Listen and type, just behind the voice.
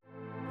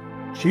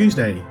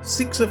Tuesday,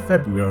 6th of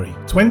February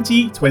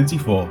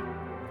 2024.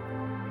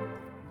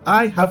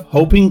 I have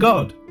hope in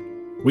God,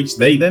 which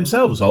they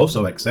themselves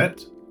also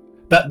accept,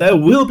 that there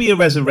will be a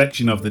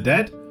resurrection of the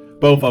dead,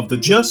 both of the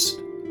just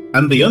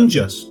and the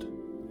unjust.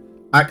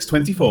 Acts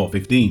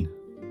 24:15.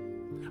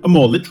 A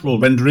more literal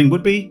rendering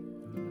would be,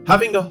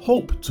 having a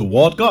hope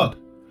toward God,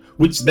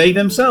 which they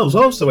themselves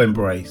also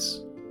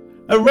embrace.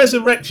 A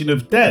resurrection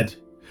of dead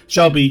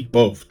shall be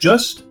both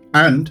just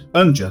and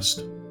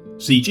unjust.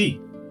 CG.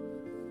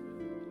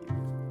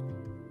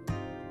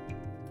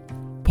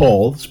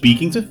 Paul,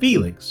 speaking to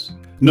Felix,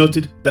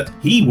 noted that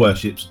he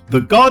worships the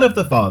God of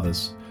the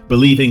fathers,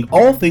 believing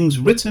all things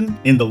written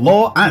in the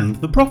law and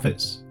the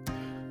prophets.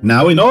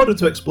 Now, in order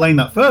to explain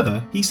that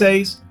further, he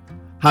says,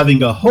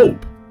 having a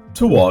hope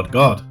toward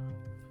God.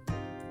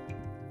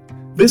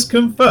 This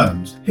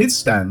confirms his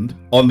stand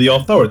on the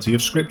authority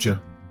of Scripture.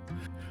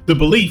 The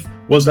belief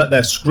was that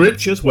their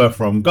scriptures were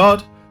from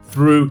God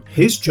through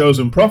his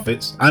chosen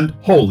prophets and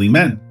holy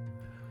men.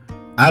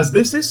 As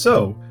this is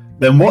so,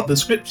 then what the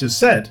scriptures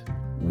said,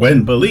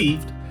 when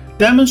believed,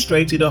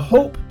 demonstrated a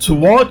hope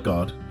toward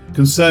God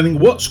concerning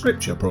what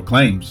Scripture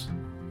proclaims.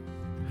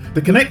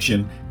 The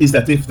connection is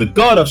that if the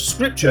God of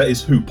Scripture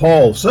is who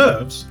Paul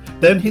serves,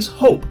 then his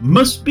hope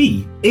must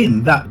be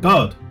in that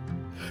God.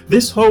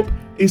 This hope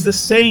is the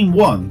same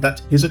one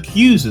that his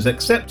accusers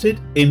accepted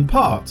in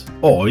part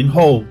or in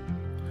whole.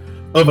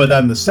 Other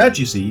than the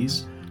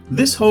Sadducees,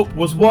 this hope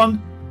was one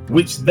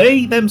which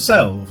they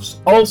themselves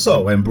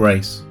also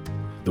embrace.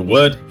 The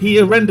word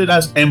here rendered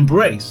as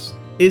embrace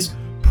is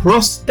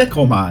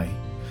prosdekomai.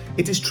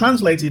 It is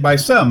translated by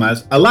some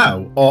as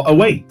allow or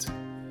await.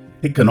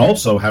 It can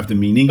also have the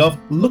meaning of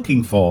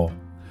looking for.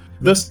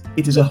 Thus,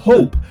 it is a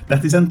hope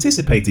that is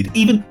anticipated,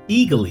 even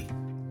eagerly.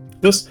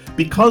 Thus,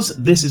 because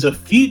this is a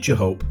future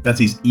hope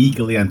that is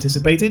eagerly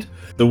anticipated,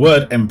 the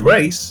word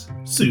embrace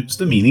suits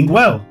the meaning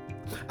well.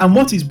 And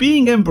what is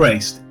being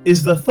embraced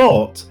is the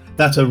thought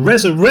that a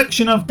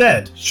resurrection of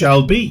dead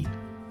shall be.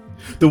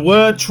 The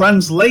word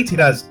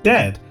translated as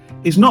dead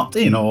is not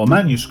in all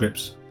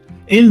manuscripts.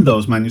 In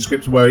those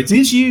manuscripts where it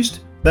is used,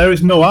 there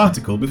is no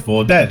article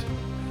before dead.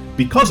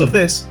 Because of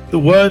this, the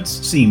words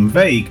seem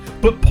vague,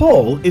 but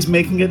Paul is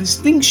making a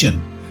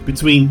distinction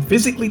between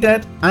physically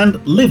dead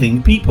and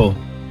living people.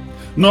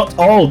 Not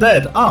all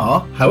dead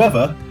are,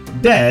 however,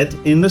 dead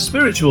in the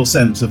spiritual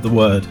sense of the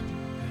word.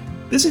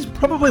 This is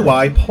probably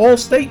why Paul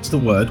states the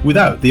word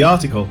without the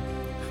article.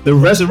 The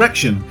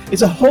resurrection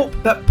is a hope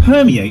that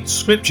permeates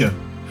Scripture,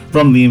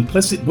 from the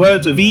implicit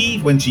words of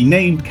Eve when she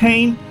named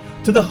Cain,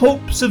 to the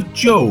hopes of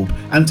Job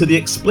and to the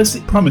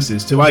explicit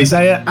promises to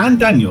Isaiah and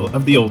Daniel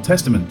of the Old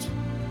Testament.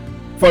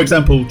 For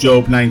example,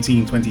 Job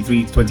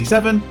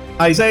 19:23-27,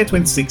 Isaiah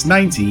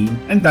 26:19,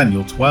 and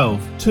Daniel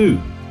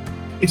 12:2.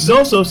 It is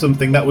also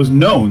something that was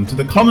known to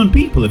the common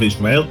people of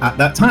Israel at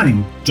that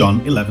time,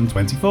 John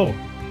 11:24.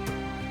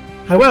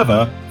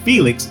 However,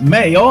 Felix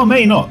may or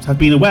may not have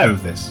been aware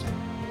of this.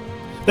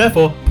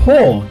 Therefore,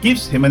 Paul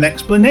gives him an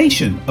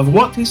explanation of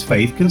what his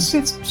faith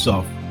consists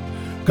of.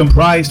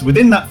 Comprised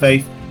within that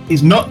faith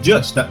is not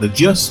just that the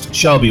just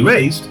shall be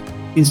raised,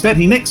 instead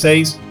he next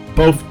says,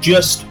 both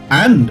just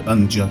and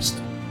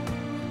unjust.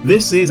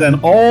 This is an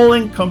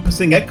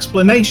all-encompassing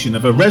explanation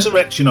of a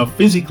resurrection of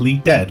physically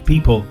dead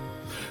people.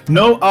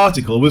 No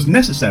article was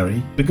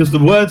necessary because the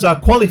words are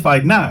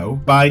qualified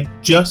now by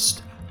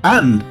just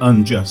and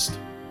unjust.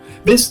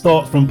 This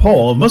thought from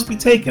Paul must be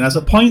taken as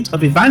a point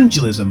of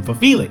evangelism for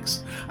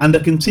Felix and a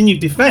continued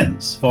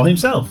defense for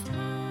himself.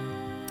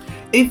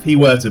 If he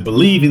were to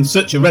believe in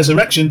such a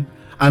resurrection,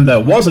 and there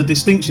was a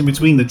distinction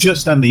between the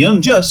just and the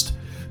unjust,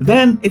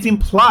 then it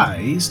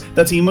implies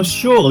that he must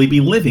surely be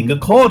living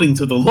according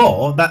to the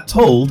law that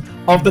told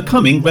of the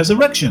coming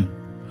resurrection.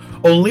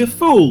 Only a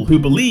fool who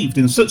believed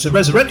in such a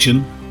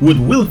resurrection would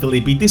willfully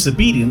be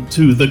disobedient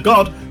to the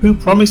God who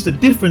promised a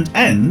different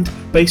end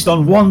based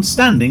on one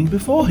standing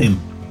before him.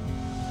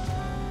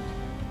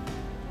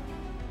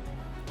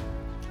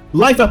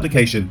 Life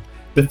application.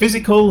 The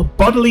physical,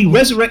 bodily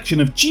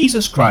resurrection of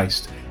Jesus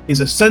Christ is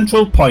a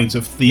central point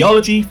of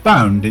theology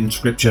found in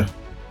Scripture.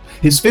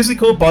 His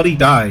physical body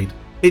died,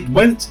 it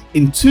went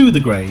into the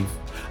grave,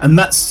 and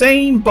that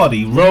same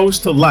body rose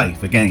to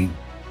life again.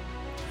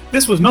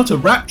 This was not a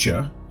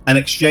rapture, an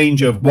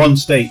exchange of one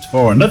state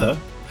for another,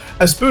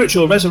 a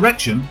spiritual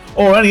resurrection,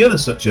 or any other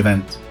such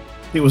event.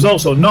 It was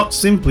also not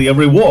simply a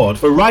reward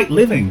for right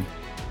living.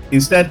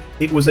 Instead,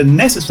 it was a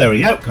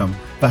necessary outcome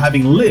for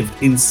having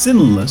lived in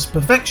sinless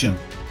perfection.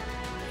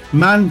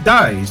 Man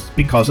dies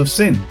because of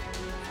sin.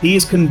 He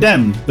is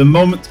condemned the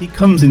moment he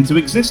comes into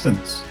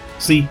existence.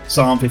 See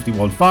Psalm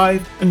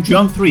 51:5 and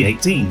John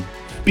 3:18.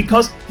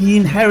 Because he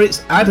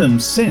inherits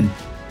Adam's sin.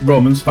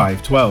 Romans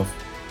 5:12.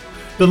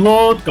 The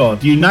Lord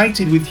God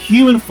united with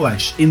human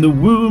flesh in the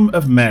womb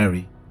of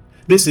Mary.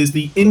 This is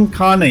the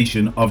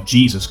incarnation of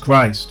Jesus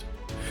Christ.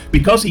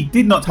 Because he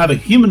did not have a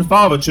human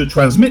father to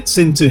transmit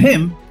sin to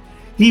him,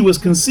 he was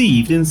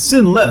conceived in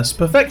sinless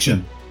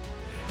perfection.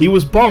 He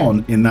was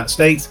born in that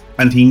state,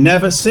 and he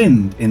never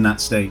sinned in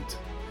that state.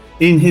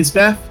 In his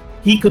death,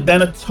 he could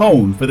then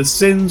atone for the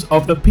sins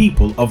of the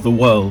people of the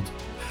world.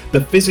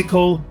 The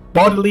physical,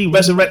 bodily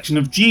resurrection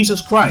of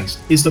Jesus Christ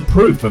is the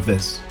proof of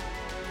this.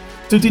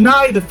 To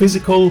deny the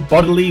physical,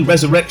 bodily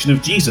resurrection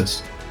of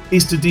Jesus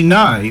is to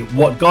deny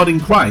what God in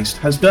Christ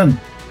has done.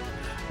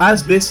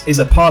 As this is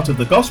a part of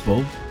the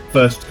gospel,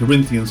 1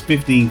 Corinthians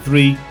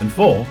 15:3 and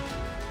 4,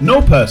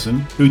 no person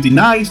who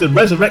denies the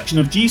resurrection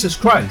of Jesus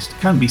Christ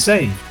can be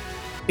saved.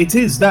 It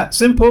is that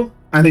simple,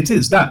 and it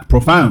is that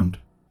profound.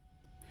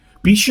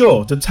 Be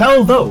sure to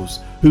tell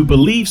those who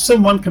believe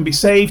someone can be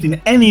saved in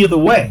any other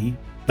way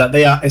that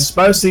they are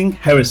espousing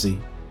heresy.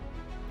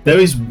 There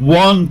is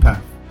one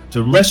path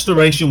to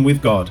restoration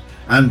with God,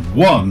 and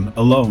one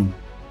alone.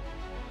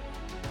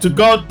 To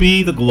God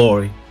be the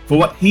glory for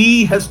what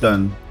he has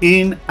done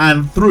in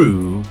and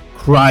through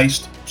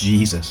Christ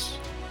Jesus.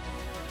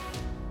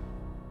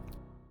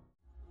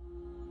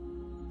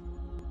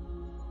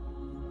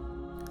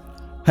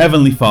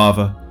 Heavenly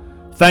Father,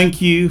 thank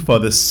you for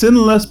the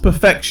sinless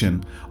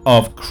perfection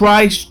of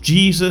Christ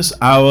Jesus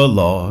our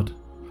Lord.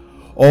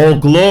 All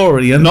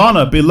glory and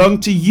honor belong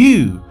to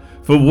you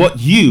for what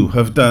you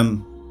have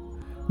done.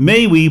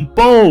 May we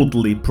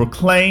boldly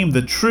proclaim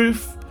the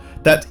truth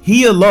that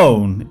he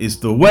alone is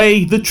the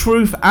way, the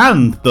truth,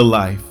 and the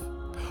life.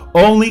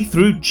 Only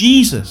through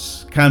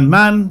Jesus can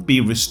man be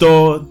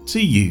restored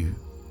to you.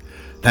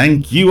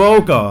 Thank you,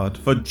 O God,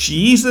 for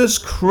Jesus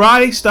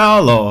Christ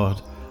our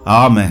Lord.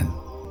 Amen.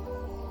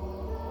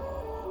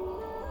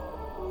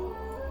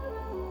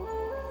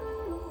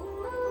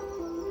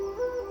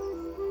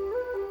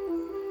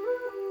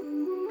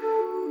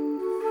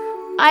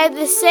 I have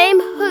the same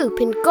hope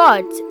in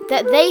God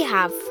that they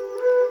have,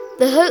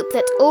 the hope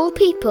that all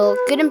people,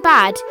 good and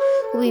bad,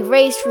 will be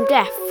raised from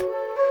death.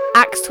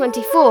 Acts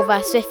 24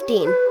 verse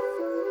 15.